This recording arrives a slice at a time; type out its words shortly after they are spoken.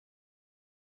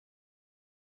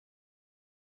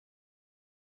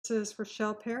This is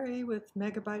Rochelle Perry with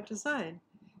Megabyte Design.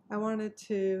 I wanted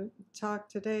to talk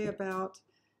today about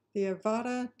the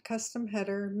Avada custom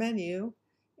header menu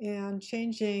and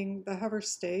changing the hover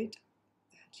state,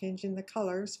 changing the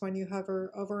colors when you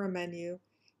hover over a menu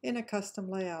in a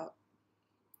custom layout.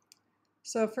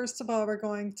 So first of all, we're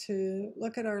going to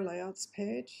look at our layouts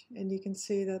page, and you can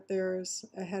see that there's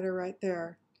a header right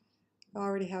there. I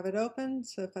already have it open,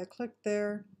 so if I click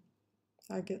there,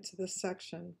 I get to this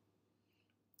section.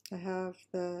 I have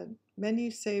the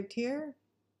menu saved here,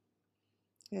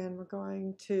 and we're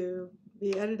going to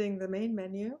be editing the main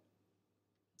menu.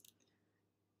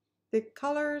 The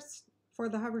colors for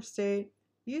the hover state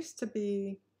used to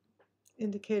be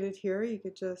indicated here. You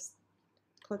could just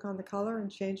click on the color and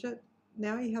change it.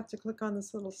 Now you have to click on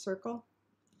this little circle.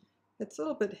 It's a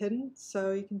little bit hidden,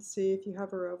 so you can see if you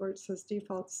hover over it says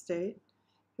default state.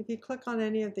 If you click on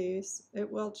any of these, it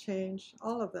will change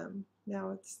all of them.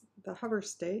 Now it's the hover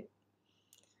state.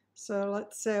 So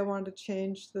let's say I want to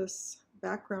change this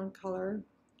background color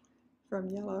from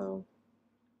yellow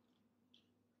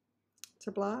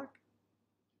to black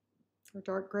or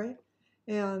dark gray,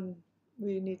 and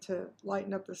we need to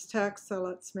lighten up this text, so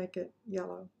let's make it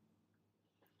yellow.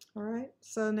 All right,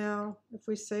 so now if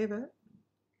we save it,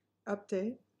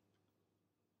 update,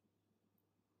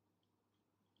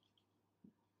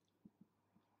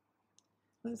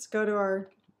 let's go to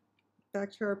back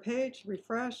to our page,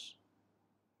 refresh.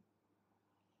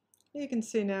 You can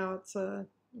see now it's a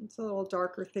little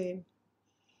darker theme.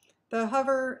 The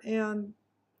hover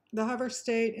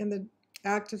state and the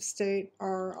active state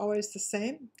are always the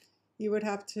same. You would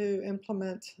have to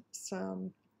implement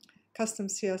some custom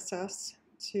CSS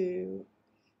to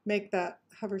make that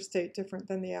hover state different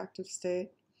than the active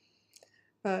state.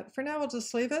 But for now, we'll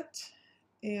just leave it.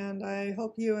 And I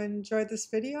hope you enjoyed this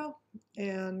video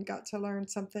and got to learn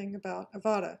something about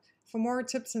Avada. For more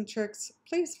tips and tricks,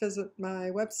 please visit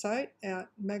my website at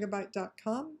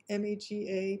megabyte.com,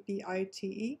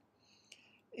 MEGABITE,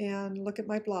 and look at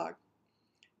my blog.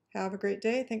 Have a great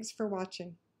day. Thanks for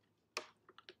watching.